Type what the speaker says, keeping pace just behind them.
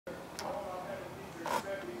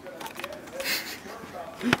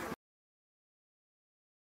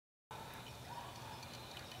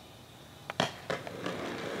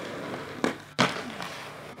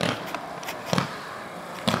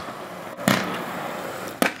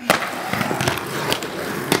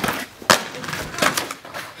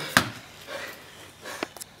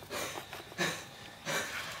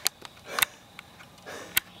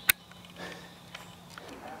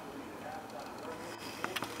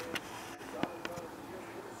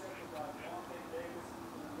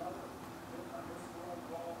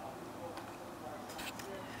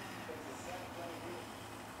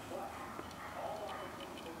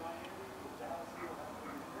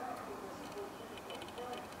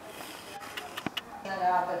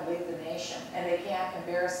Up and lead the nation, and they can't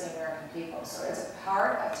embarrass the American people. So it's a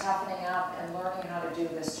part of toughening up and learning how to do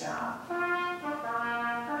this job.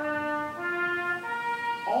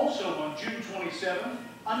 Also on June 27th,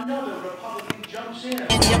 another Republican jumps in. If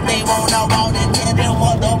they wanna want it, tell them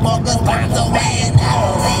motherfuckers burn the way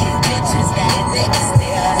out. These bitches got niggas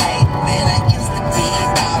still hate. Man, I used to be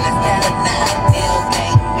ballin' better now. Still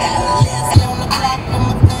ain't got a list on the clock, and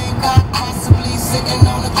my thing got possibly sitting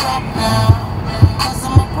on the drop now.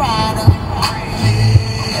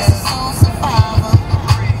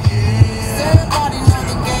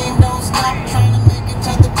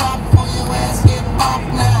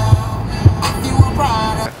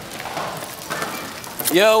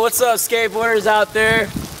 Yo, what's up, skateboarders out there?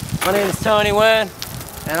 My name is Tony Wynn,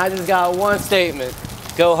 and I just got one statement.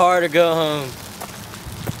 Go hard or go home.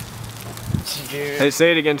 Hey,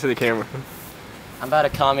 say it again to the camera. I'm about to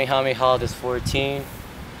Kamehameha this 14.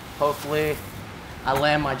 Hopefully, I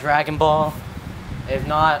land my Dragon Ball. If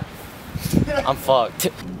not, I'm fucked.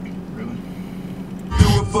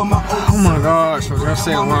 Oh my gosh, I was gonna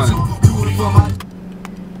say run.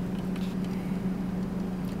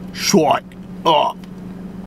 Shut up.